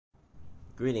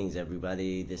Greetings,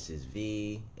 everybody. This is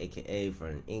V, aka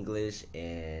Fern English,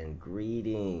 and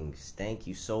greetings. Thank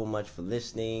you so much for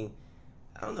listening.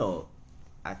 I don't know.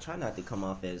 I try not to come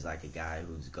off as like a guy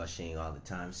who's gushing all the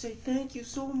time. Say thank you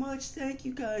so much. Thank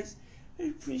you, guys. I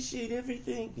appreciate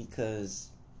everything because,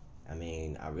 I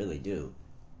really do.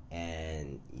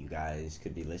 And you guys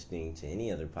could be listening to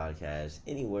any other podcast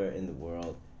anywhere in the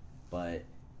world, but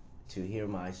to hear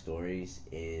my stories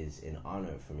is an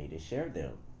honor for me to share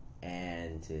them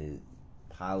and to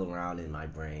pile around in my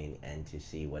brain and to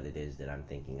see what it is that I'm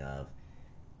thinking of.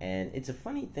 And it's a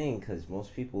funny thing because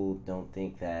most people don't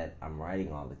think that I'm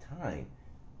writing all the time.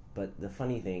 But the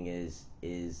funny thing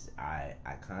is I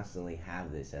constantly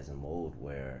have this as a mode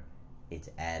where it's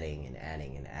adding and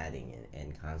adding and adding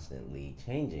and constantly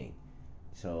changing.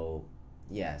 So,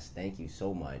 yes, thank you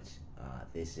so much.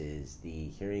 This is the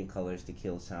Hearing Colors to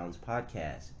Kill Sounds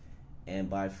podcast,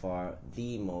 and by far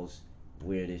the most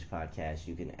weirdest podcast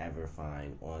you can ever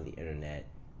find on the internet.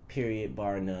 Period,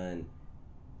 bar none.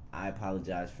 I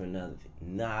apologize for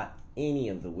not any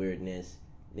of the weirdness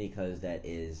because that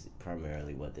is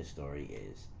primarily what the story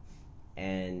is.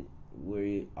 And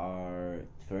we are,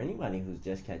 for anybody who's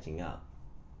just catching up,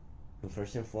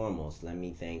 first and foremost, let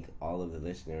me thank all of the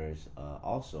listeners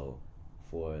also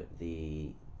for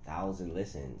the 1,000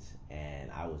 listens,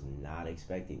 and I was not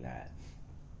expecting that.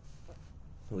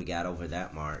 We got over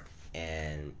that mark,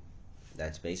 and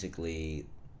that's basically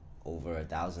over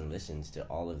 1,000 listens to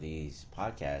all of these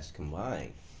podcasts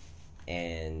combined,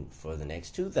 and for the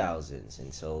next 2,000s,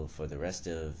 and so for the rest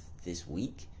of this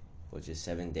week, which is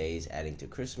 7 days adding to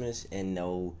Christmas. And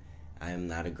no, I am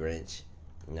not a Grinch.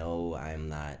 No, I am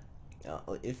not.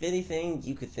 If anything,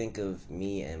 you could think of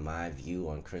me and my view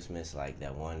on Christmas like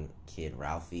that one kid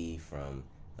Ralphie from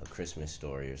A Christmas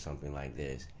Story or something like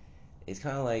this. It's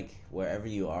kind of like wherever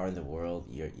you are in the world,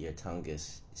 your tongue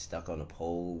is stuck on a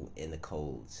pole in the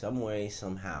cold. Some way,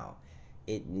 somehow.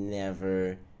 It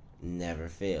never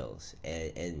fails.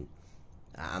 And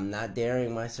I'm not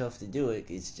daring myself to do it.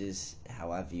 It's just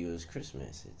how I view as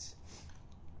Christmas. It's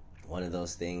one of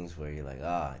those things where you're like,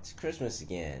 it's Christmas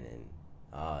again, and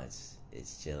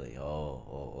it's chilly.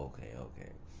 Okay.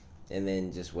 And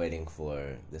then just waiting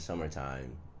for the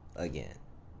summertime again.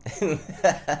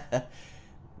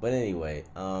 But anyway,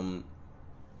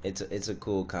 it's a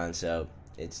cool concept.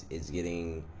 It's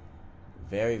getting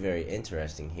very, very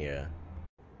interesting here.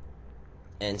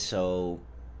 And so,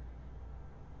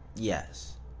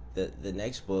 yes, the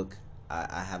next book,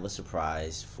 I have a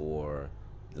surprise for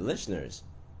the listeners,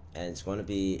 and it's going to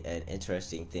be an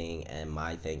interesting thing. And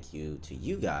my thank you to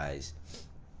you guys.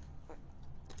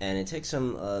 And it takes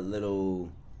some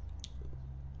little,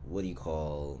 what do you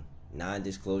call,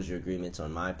 non-disclosure agreements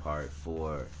on my part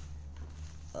for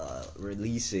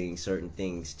releasing certain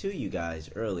things to you guys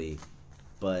early,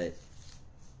 but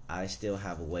I still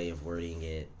have a way of wording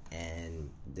it, and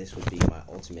this would be my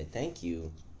ultimate thank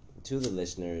you to the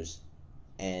listeners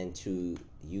and to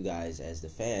you guys as the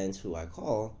fans who I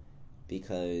call,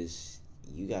 because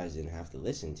you guys didn't have to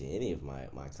listen to any of my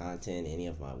content, any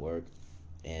of my work,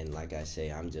 and like I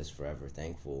say, I'm just forever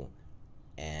thankful,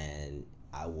 and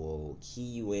I will key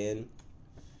you in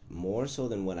more so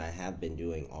than what I have been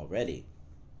doing already.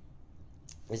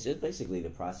 It's just basically the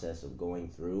process of going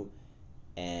through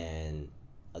and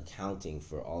accounting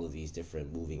for all of these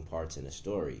different moving parts in a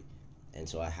story. And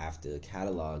so I have to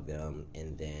catalog them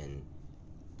and then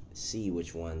see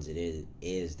which ones it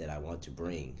is that I want to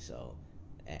bring. So,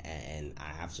 and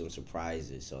I have some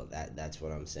surprises. So that's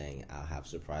what I'm saying. I'll have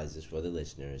surprises for the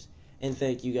listeners. And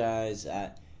thank you guys.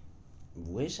 I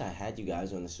wish I had you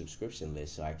guys on the subscription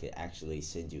list so I could actually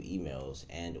send you emails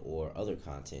and or other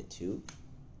content too.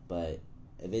 But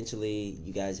eventually,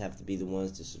 you guys have to be the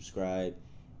ones to subscribe.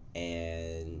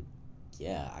 And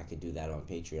yeah, I could do that on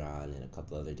Patreon and a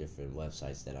couple other different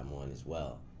websites that I'm on as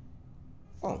well.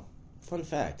 Oh, fun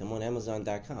fact, I'm on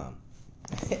Amazon.com.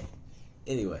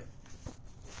 Anyway,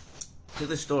 to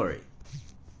the story.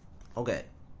 Okay.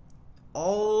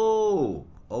 Oh,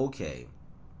 okay.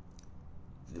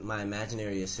 My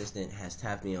imaginary assistant has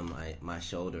tapped me on my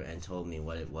shoulder and told me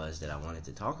what it was that I wanted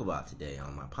to talk about today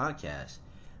on my podcast.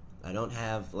 I don't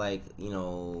have, a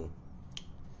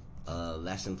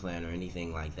lesson plan or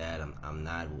anything like that. I'm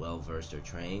not well versed or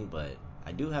trained, but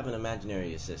I do have an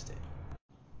imaginary assistant.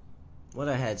 What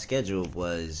I had scheduled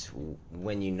was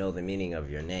when you know the meaning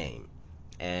of your name.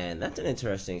 And that's an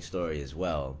interesting story as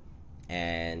well.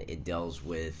 And it deals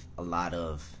with a lot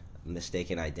of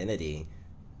mistaken identity,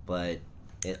 but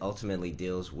it ultimately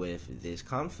deals with this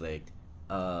conflict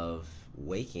of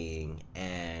waking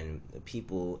and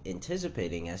people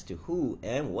anticipating as to who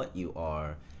and what you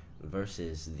are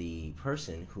versus the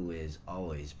person who is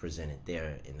always presented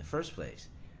there in the first place.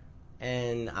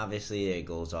 And obviously, it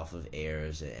goes off of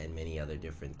airs and many other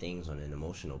different things on an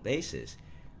emotional basis.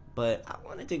 But I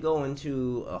wanted to go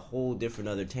into a whole different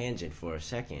other tangent for a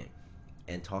second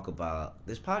and talk about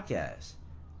this podcast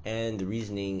and the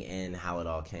reasoning and how it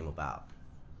all came about.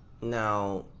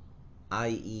 Now,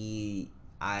 i.e.,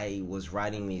 I was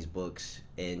writing these books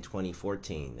in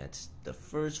 2014. That's the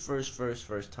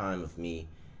first time of me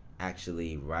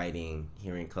actually writing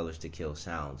Hearing Colors to Kill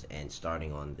Sounds and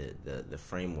starting on the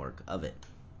framework of it.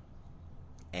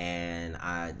 And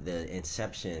the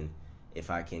inception, if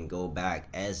I can go back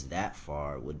as that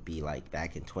far, would be like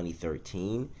back in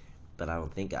 2013. But I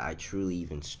don't think I truly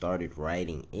even started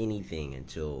writing anything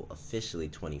until officially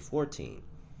 2014.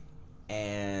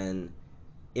 And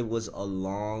it was a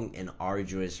long and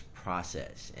arduous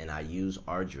process. And I use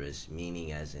arduous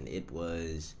meaning as in it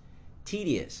was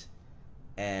tedious.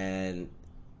 And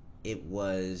it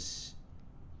was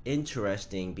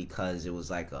interesting because it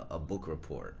was like a book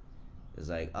report. It was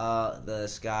like, the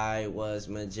sky was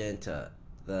magenta.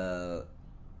 The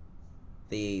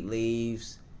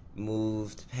leaves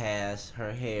moved past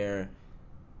her hair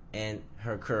and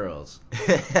her curls.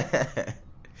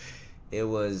 It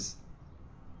was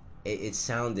it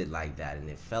sounded like that and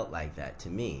it felt like that to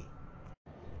me.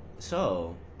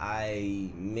 So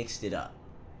I mixed it up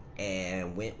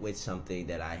and went with something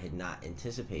that I had not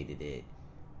anticipated it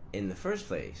in the first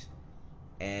place.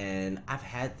 And I've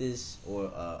had this or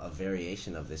a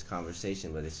variation of this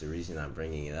conversation, but it's the reason I'm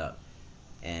bringing it up.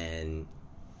 And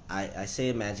I say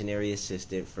imaginary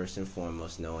assistant first and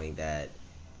foremost, knowing that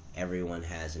everyone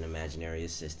has an imaginary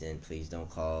assistant. Please don't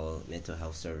call mental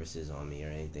health services on me or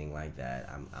anything like that.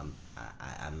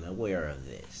 I'm aware of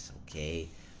this, okay?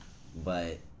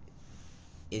 But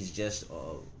it's just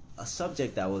a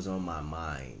subject that was on my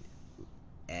mind,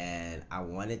 and I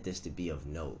wanted this to be of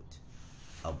note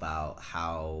about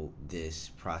how this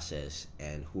process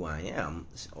and who I am,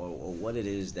 or what it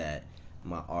is that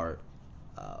my art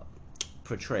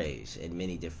portrays in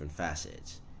many different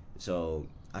facets. So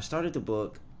I started the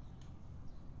book.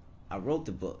 I wrote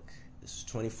the book. This was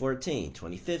 2014,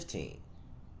 2015.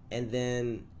 And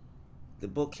then the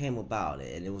book came about,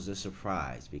 and it was a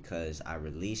surprise because I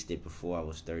released it before I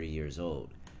was 30 years old.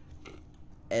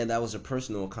 And that was a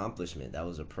personal accomplishment. That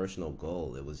was a personal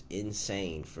goal. It was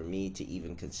insane for me to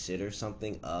even consider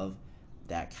something of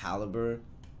that caliber,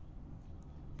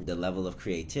 the level of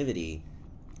creativity,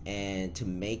 and to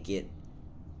make it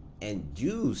and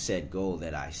do said goal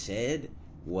that I said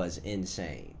was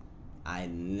insane. I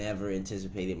never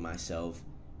anticipated myself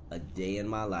a day in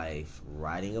my life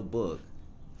writing a book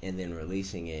and then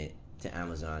releasing it to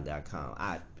Amazon.com.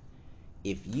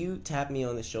 If you tapped me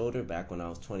on the shoulder back when I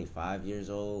was 25 years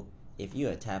old, if you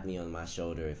had tapped me on my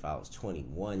shoulder if I was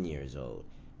 21 years old,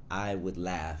 I would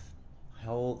laugh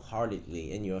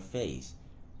wholeheartedly in your face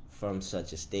from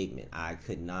such a statement. I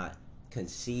could not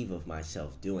conceive of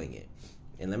myself doing it.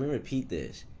 And let me repeat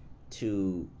this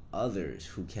to others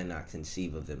who cannot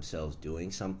conceive of themselves doing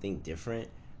something different.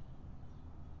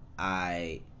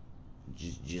 I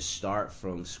just start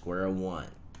from square one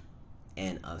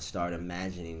and start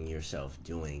imagining yourself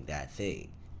doing that thing.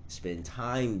 Spend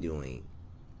time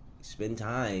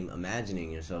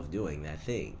imagining yourself doing that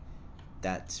thing.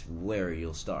 That's where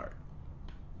you'll start.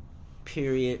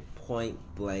 Period, point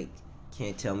blank.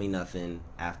 Can't tell me nothing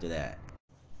after that.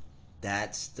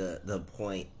 That's the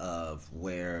point of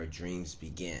where dreams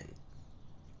begin.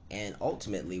 And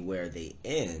ultimately where they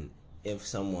end if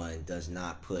someone does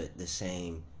not put the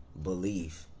same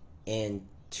belief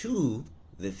into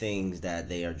the things that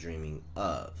they are dreaming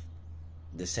of.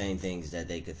 The same things that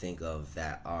they could think of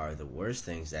that are the worst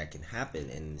things that can happen,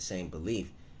 and the same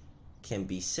belief can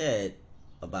be said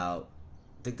about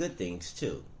the good things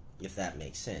too, if that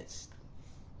makes sense.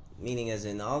 Meaning as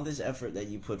in all this effort that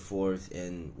you put forth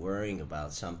in worrying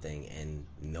about something and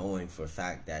knowing for a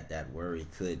fact that that worry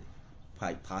could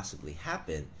quite possibly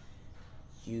happen,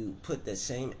 you put the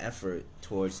same effort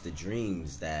towards the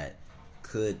dreams that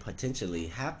could potentially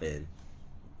happen,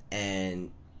 and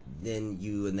then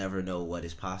you will never know what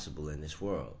is possible in this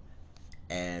world.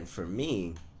 And for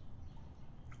me,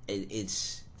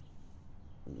 it's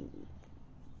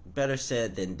better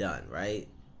said than done, right?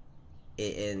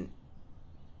 And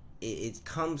it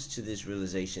comes to this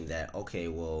realization that, okay,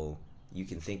 well, you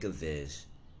can think of this,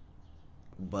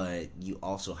 but you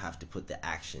also have to put the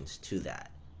actions to that.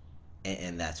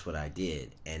 And that's what I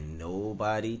did. And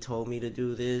nobody told me to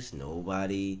do this.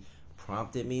 Nobody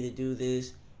prompted me to do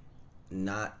this.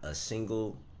 Not a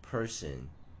single person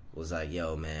was like,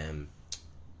 yo, man,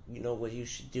 you know what you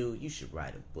should do? You should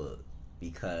write a book.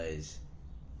 because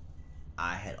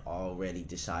I had already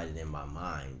decided in my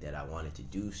mind that I wanted to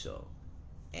do so.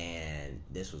 And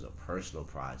this was a personal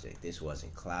project. This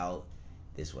wasn't clout.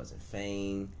 This wasn't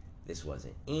fame. This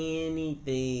wasn't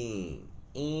anything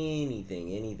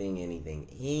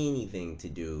to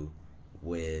do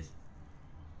with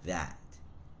that.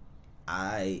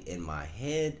 In my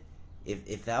head,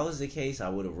 if that was the case, I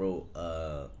would have wrote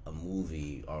a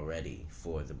movie already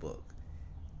for the book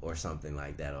or something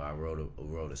like that, or I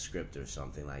wrote a script or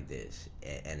something like this,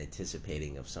 and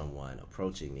anticipating of someone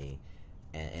approaching me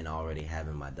and already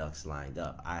having my ducks lined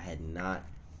up. I had not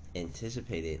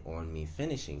anticipated on me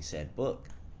finishing said book,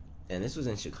 and this was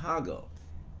in Chicago.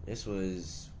 This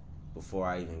was before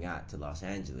I even got to Los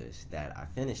Angeles that I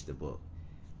finished the book.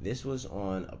 This was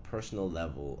on a personal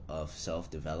level of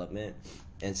self-development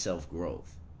and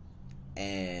self-growth.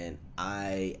 And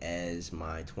I, as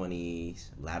my 20s,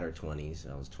 latter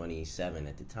 20s, I was 27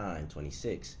 at the time,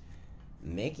 26,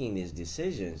 making these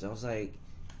decisions, I was like,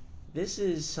 this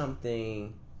is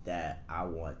something that I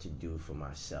want to do for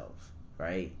myself,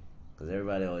 right? Because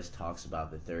everybody always talks about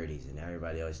the 30s, and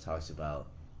everybody always talks about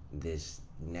this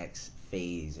next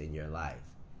phase in your life.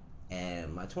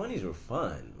 And my 20s were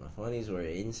fun. My 20s were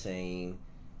insane.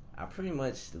 I pretty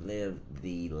much lived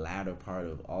the latter part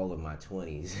of all of my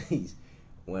 20s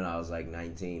when I was like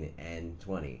 19 and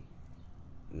 20.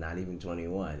 Not even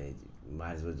 21. It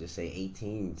might as well just say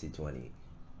 18 to 20.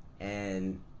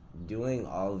 And doing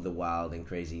all of the wild and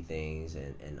crazy things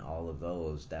and all of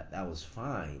those, that was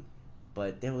fine.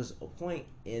 But there was a point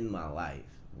in my life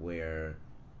where,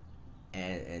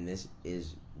 and this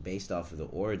is based off of the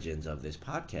origins of this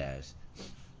podcast,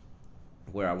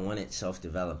 where I wanted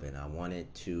self-development. I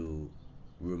wanted to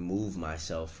remove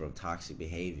myself from toxic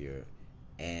behavior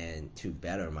and to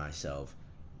better myself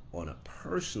on a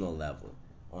personal level,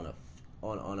 on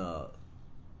a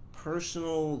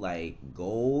personal like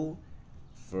goal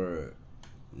for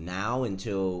now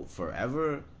until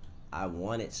forever. I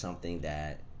wanted something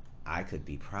that I could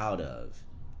be proud of,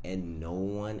 and no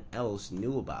one else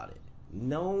knew about it.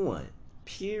 No one.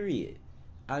 Period.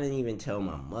 I didn't even tell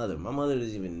my mother. My mother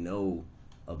doesn't even know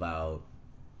about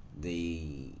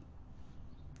the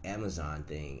Amazon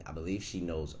thing. I believe she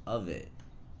knows of it,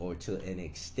 or to an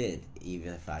extent,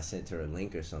 even if I sent her a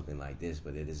link or something like this,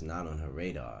 but it is not on her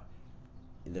radar.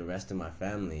 The rest of my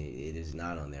family, it is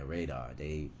not on their radar.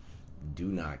 They do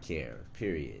not care,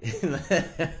 period.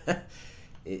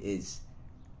 It's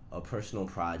a personal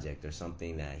project or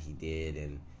something that he did,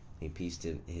 and he pieced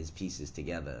his pieces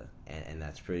together, and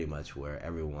that's pretty much where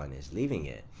everyone is leaving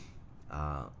it.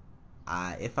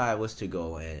 If I was to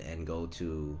go and go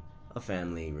to a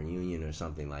family reunion or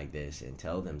something like this and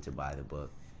tell them to buy the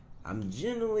book, I'm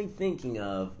generally thinking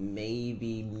of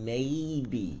maybe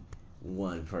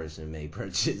one person may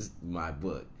purchase my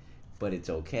book, but it's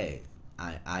okay.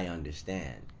 I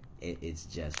understand. It's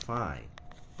just fine.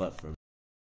 But for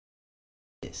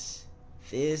this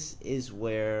is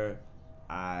where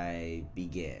I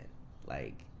began.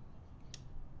 Like,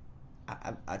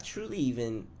 I truly,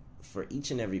 even for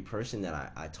each and every person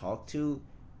that I talk to,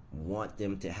 want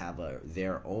them to have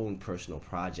their own personal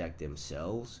project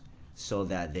themselves, so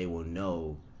that they will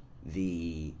know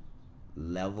the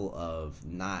level of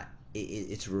not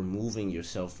it's removing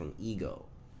yourself from ego.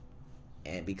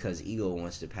 And because ego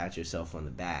wants to pat yourself on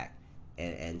the back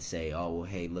and say, oh well,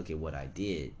 hey, look at what I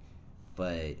did.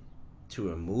 But to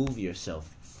remove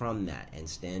yourself from that and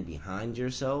stand behind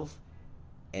yourself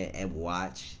and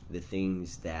watch the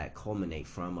things that culminate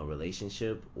from a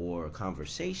relationship or a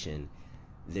conversation,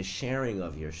 the sharing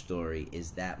of your story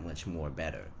is that much more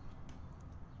better,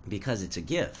 because it's a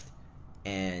gift.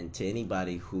 And to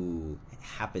anybody who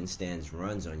happenstance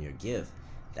runs on your gift,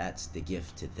 that's the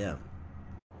gift to them.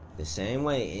 The same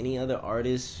way any other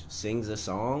artist sings a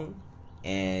song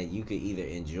and you could either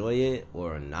enjoy it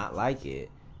or not like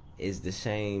it, is the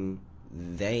same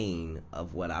vein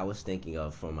of what I was thinking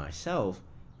of for myself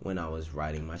when I was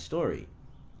writing my story.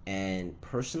 And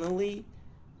personally,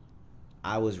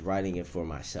 I was writing it for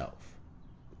myself.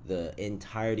 The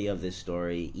entirety of this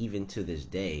story, even to this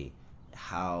day,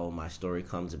 how my story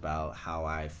comes about, how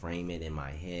I frame it in my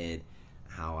head,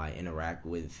 how I interact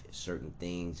with certain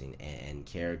things and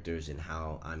characters, and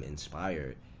how I'm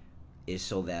inspired, is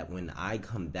so that when I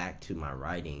come back to my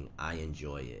writing, I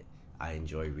enjoy it. I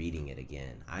enjoy reading it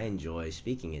again. I enjoy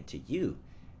speaking it to you,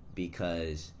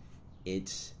 because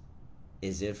it's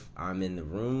as if I'm in the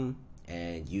room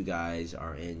and you guys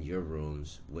are in your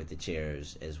rooms with the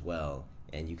chairs as well,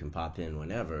 and you can pop in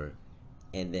whenever,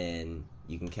 and then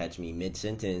you can catch me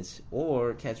mid-sentence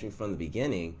or catch me from the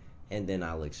beginning, and then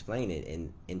I'll explain it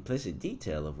in implicit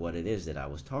detail of what it is that I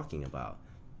was talking about.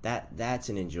 That's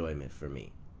an enjoyment for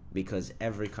me, because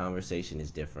every conversation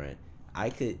is different. I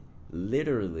could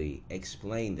literally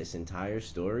explain this entire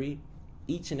story,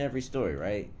 each and every story,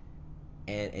 right?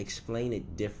 And explain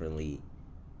it differently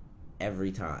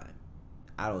every time.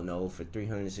 I don't know, for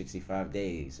 365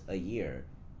 days, a year,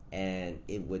 and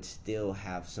it would still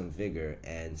have some vigor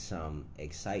and some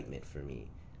excitement for me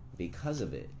because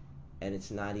of it. And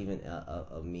it's not even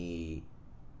a me,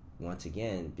 once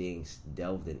again, being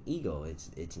delved in ego.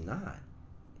 It's not.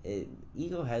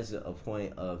 Ego has a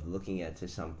point of looking at to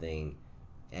something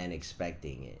and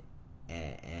expecting it,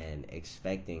 and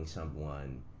expecting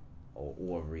someone,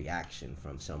 or reaction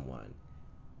from someone,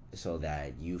 so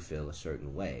that you feel a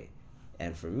certain way.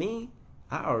 And for me,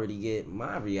 I already get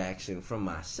my reaction from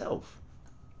myself.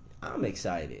 I'm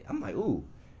excited. I'm like, ooh,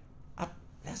 I,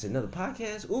 that's another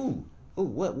podcast. Ooh,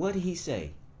 what did he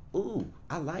say? Ooh,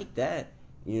 I like that.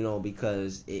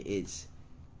 Because it's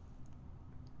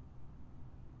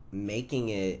making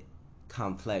it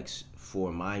complex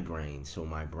for my brain, so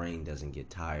my brain doesn't get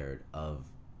tired of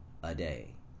a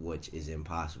day, which is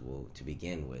impossible to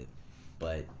begin with.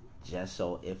 But just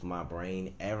so if my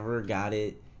brain ever got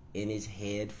it in his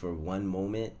head for one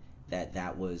moment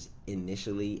that was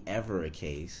initially ever a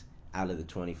case, out of the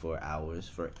 24 hours,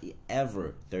 for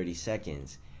ever 30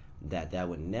 seconds, that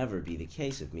would never be the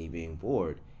case of me being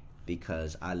bored,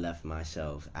 because I left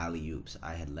myself alley oops.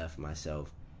 I had left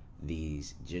myself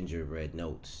these gingerbread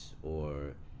notes,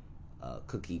 or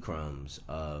cookie crumbs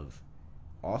of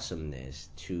awesomeness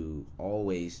to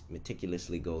always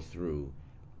meticulously go through,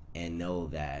 and know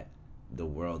that the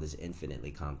world is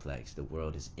infinitely complex. The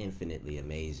world is infinitely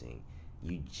amazing.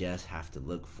 You just have to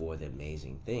look for the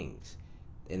amazing things,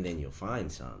 and then you'll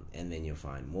find some, and then you'll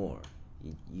find more.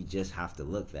 You just have to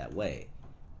look that way.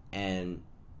 And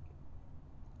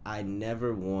I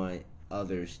never want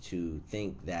others to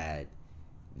think that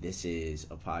this is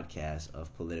a podcast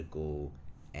of political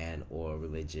and or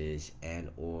religious and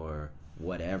or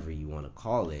whatever you want to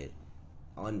call it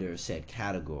under said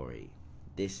category.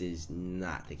 This is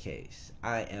not the case.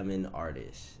 I am an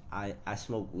artist. I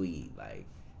smoke weed. Like,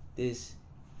 this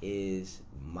is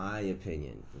my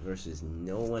opinion versus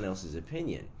no one else's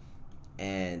opinion.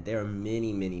 And there are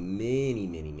many, many, many,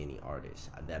 many, many artists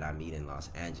that I meet in Los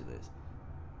Angeles.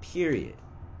 Period.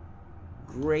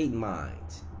 Great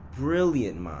minds,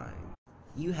 brilliant minds.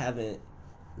 You haven't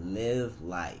lived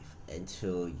life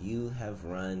until you have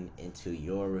run into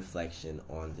your reflection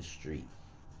on the street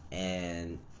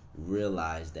and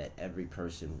realized that every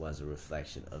person was a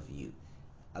reflection of you.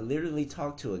 I literally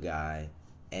talked to a guy,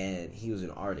 and he was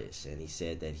an artist, and he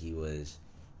said that he was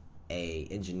a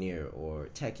engineer or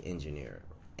tech engineer,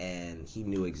 and he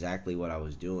knew exactly what I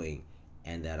was doing,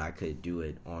 and that I could do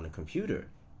it on a computer.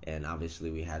 And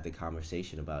obviously we had the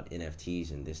conversation about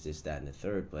NFTs and this, that, and the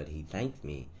third, but he thanked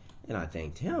me, and I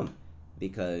thanked him,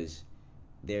 because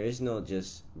there is no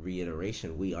just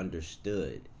reiteration. We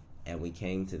understood, and we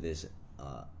came to this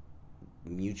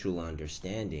mutual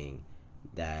understanding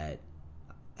that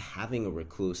having a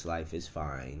recluse life is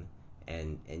fine,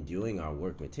 and doing our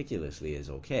work meticulously is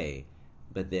okay,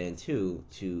 but then too,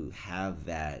 to have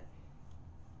that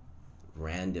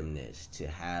randomness, to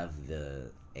have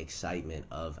the excitement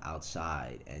of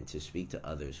outside, and to speak to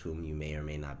others whom you may or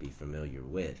may not be familiar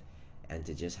with, and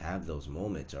to just have those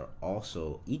moments are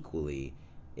also equally,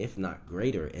 if not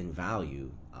greater, in value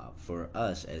for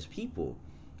us as people,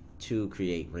 to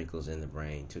create wrinkles in the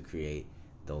brain, to create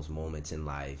those moments in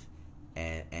life.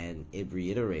 And it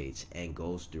reiterates and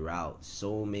goes throughout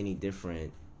so many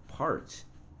different parts,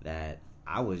 that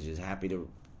I was just happy to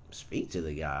speak to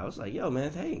the guy. I was like, yo,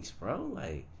 man, thanks, bro.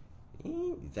 Like,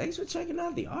 thanks for checking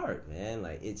out the art, man.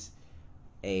 Like, it's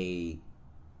a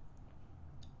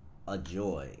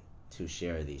joy to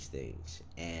share these things.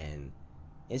 And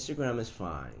Instagram is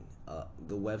fine.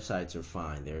 The websites are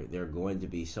fine. There are going to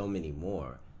be so many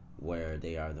more where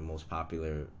they are the most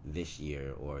popular this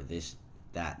year, or this,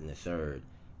 that, and the third.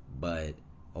 But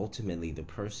ultimately, the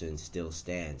person still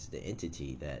stands. The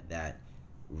entity that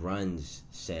runs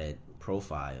said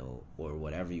profile, or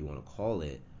whatever you want to call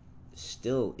it,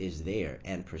 still is there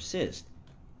and persists.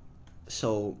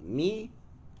 So me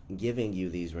giving you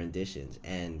these renditions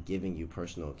and giving you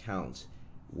personal accounts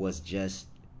was just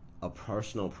a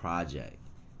personal project,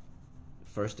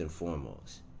 first and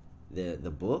foremost. The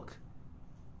book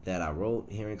that I wrote,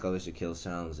 Hearing Colors to Kill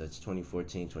Sounds, that's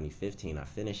 2014, 2015, I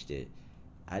finished it.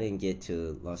 I didn't get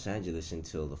to Los Angeles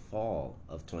until the fall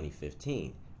of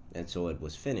 2015, and so it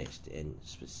was finished and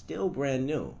still brand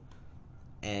new.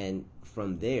 And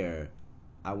from there,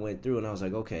 I went through and I was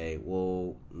like, okay,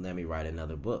 well, let me write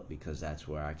another book, because that's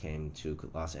where I came to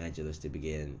Los Angeles to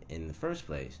begin in the first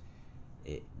place.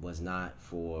 It was not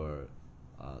for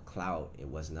clout. It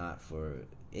was not for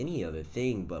any other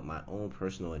thing but my own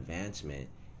personal advancement,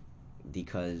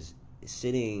 because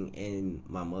sitting in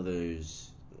my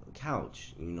mother's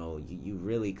couch, you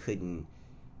really couldn't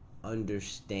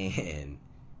understand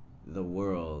the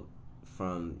world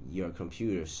from your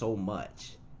computer so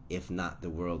much if not the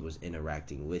world was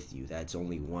interacting with you. That's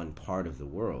only one part of the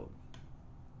world.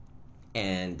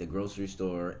 And the grocery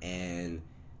store and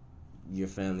your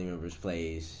family member's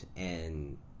place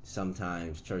and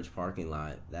sometimes church parking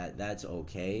lot, that's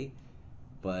okay,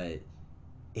 but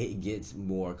it gets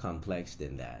more complex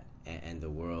than that, and the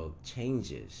world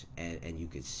changes, and you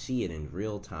could see it in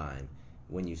real time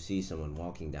when you see someone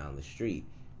walking down the street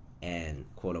and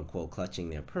quote unquote clutching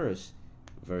their purse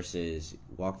versus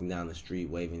walking down the street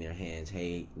waving their hands,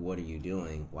 hey, what are you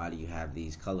doing, why do you have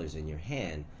these colors in your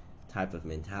hand, type of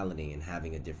mentality, and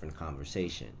having a different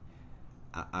conversation.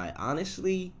 I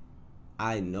honestly,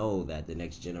 I know that the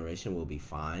next generation will be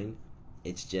fine.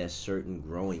 It's just certain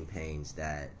growing pains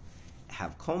that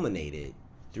have culminated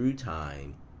through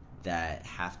time that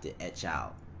have to etch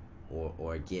out,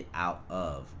 or get out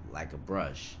of like a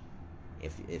brush,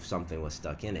 if something was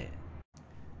stuck in it.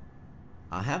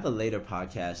 I'll have a later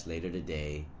podcast later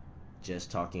today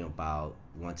just talking about,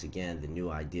 once again, the new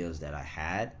ideas that I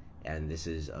had. And this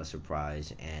is a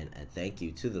surprise and a thank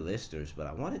you to the listeners. But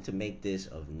I wanted to make this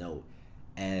of note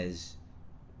as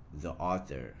the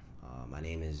author. My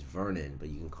name is Vernon, but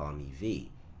you can call me V.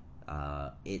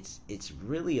 It's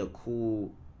really a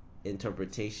cool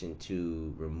interpretation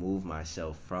to remove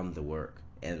myself from the work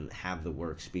and have the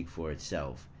work speak for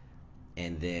itself,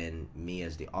 and then me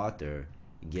as the author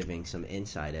giving some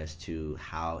insight as to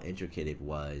how intricate it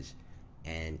was,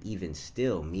 and even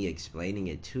still me explaining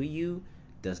it to you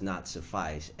does not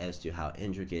suffice as to how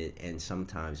intricate and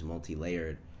sometimes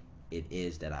multi-layered it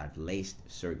is that I've laced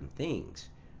certain things.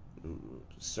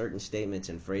 Certain statements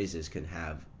and phrases can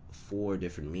have 4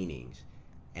 different meanings,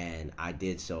 and I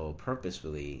did so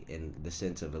purposefully in the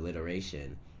sense of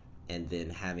alliteration, and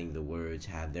then having the words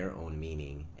have their own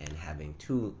meaning and having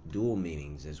 2 dual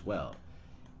meanings as well.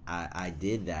 I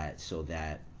did that so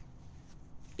that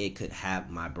it could have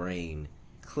my brain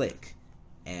click,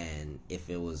 and if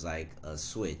it was like a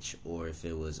switch or if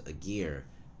it was a gear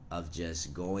of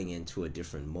just going into a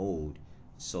different mode,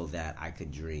 so that I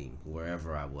could dream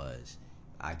wherever I was.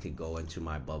 I could go into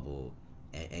my bubble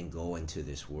and go into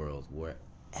this world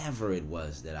wherever it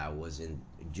was that I was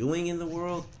doing in the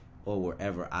world, or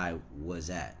wherever I was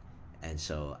at. And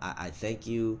so I thank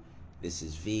you. This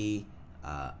is V.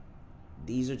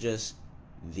 These are just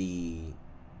the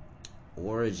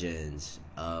origins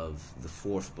of the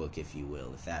 4th book, if you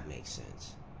will, if that makes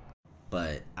sense.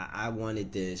 But I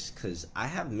wanted this because I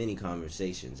have many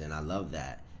conversations and I love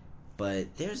that.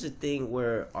 But there's a thing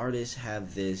where artists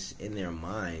have this in their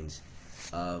minds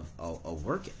of a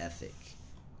work ethic,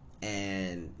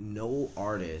 and no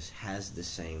artist has the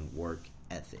same work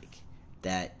ethic.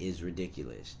 That is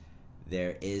ridiculous.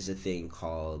 There is a thing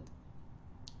called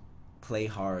play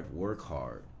hard, work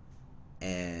hard,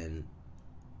 and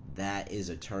that is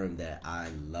a term that I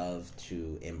love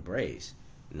to embrace.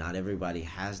 Not everybody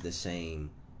has the same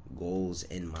goals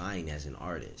in mind as an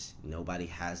artist. Nobody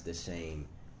has the same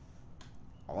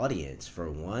audience,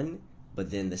 for one,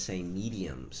 but then the same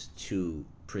mediums to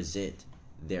present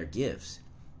their gifts.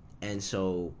 And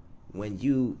so when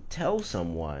you tell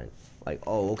someone, like,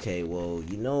 oh, okay, well,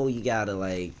 you gotta,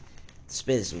 like,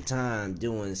 spend some time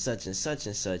doing such and such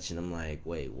and such, and I'm like,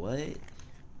 wait, what?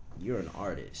 You're an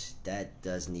artist. That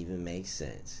doesn't even make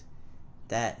sense.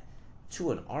 That,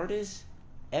 to an artist,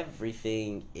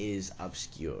 everything is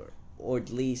obscure, or at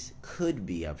least could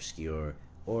be obscure,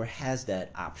 or has that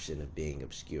option of being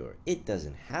obscure. It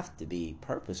doesn't have to be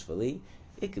purposefully.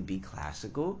 It could be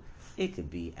classical. It could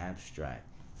be abstract.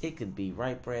 It could be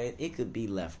right brain. It could be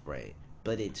left brain.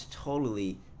 But it's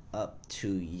totally up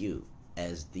to you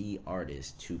as the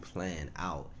artist to plan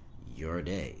out your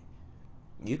day.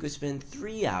 You could spend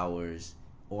 3 hours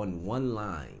on one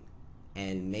line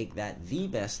and make that the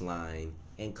best line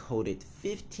and code it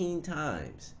 15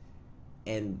 times,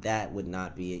 and that would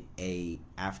not be a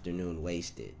afternoon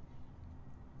wasted,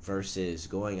 versus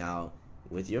going out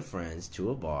with your friends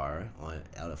to a bar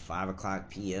at a 5 o'clock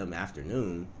p.m.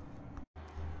 afternoon,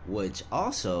 which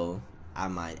also, I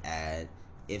might add,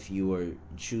 if you were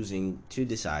choosing to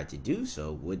decide to do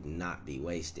so, would not be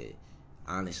wasted.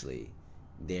 Honestly,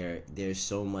 there's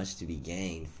so much to be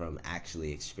gained from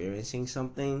actually experiencing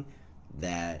something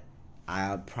that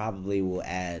I probably will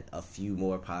add a few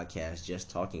more podcasts just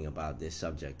talking about this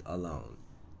subject alone.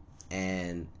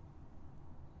 And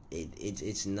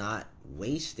it's not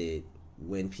wasted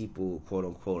when people quote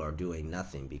unquote are doing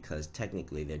nothing, because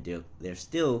technically they're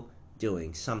still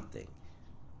doing something.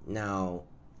 Now,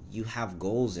 you have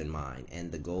goals in mind,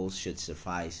 and the goals should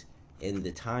suffice in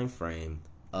the time frame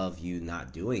of you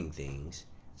not doing things,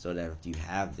 so that if you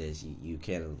have this, you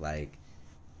can like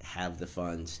have the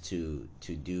funds to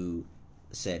do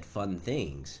said fun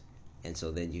things. And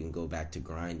so then you can go back to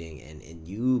grinding, and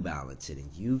you balance it, and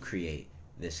you create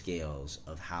the scales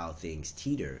of how things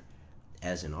teeter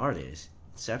as an artist,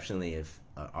 exceptionally if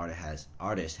an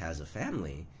artist has a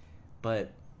family.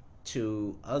 But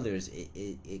to others,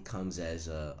 it comes as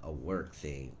a work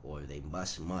thing, or they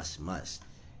must.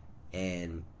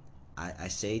 And I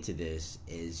say to this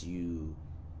is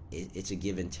it's a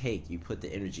give and take. You put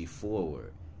the energy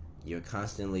forward. You're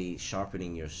constantly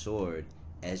sharpening your sword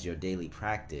as your daily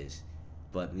practice,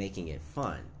 but making it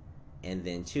fun. And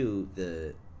then too,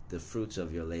 the fruits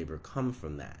of your labor come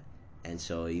from that. And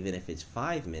so even if it's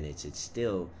 5 minutes, it's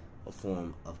still a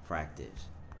form of practice.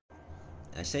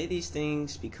 I say these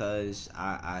things because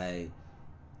I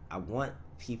want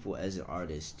people as an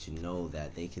artist to know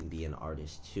that they can be an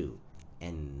artist too,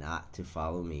 and not to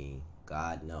follow me.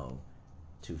 God, no,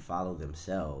 to follow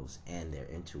themselves and their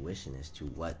intuition as to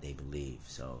what they believe.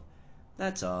 So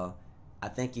that's all. I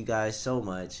thank you guys so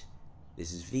much.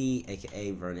 This is V,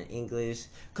 aka Vernon English.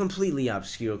 Completely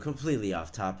obscure, completely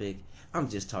off topic. I'm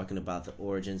just talking about the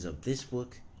origins of this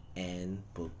book and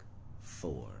book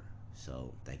 4.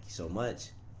 So thank you so much.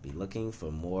 Be looking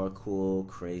for more cool,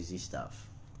 crazy stuff.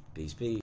 Peace, peace.